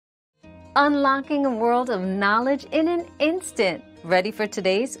unlocking a world of knowledge in an instant. Ready for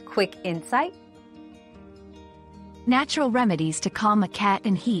today's quick insight? Natural remedies to calm a cat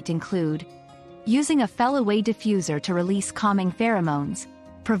in heat include using a Feliway diffuser to release calming pheromones,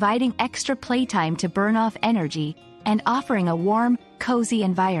 providing extra playtime to burn off energy, and offering a warm, cozy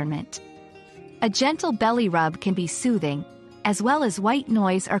environment. A gentle belly rub can be soothing, as well as white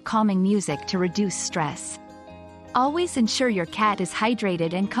noise or calming music to reduce stress. Always ensure your cat is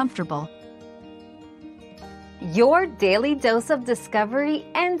hydrated and comfortable. Your daily dose of discovery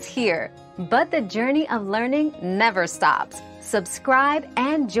ends here, but the journey of learning never stops. Subscribe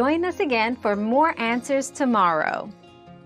and join us again for more answers tomorrow.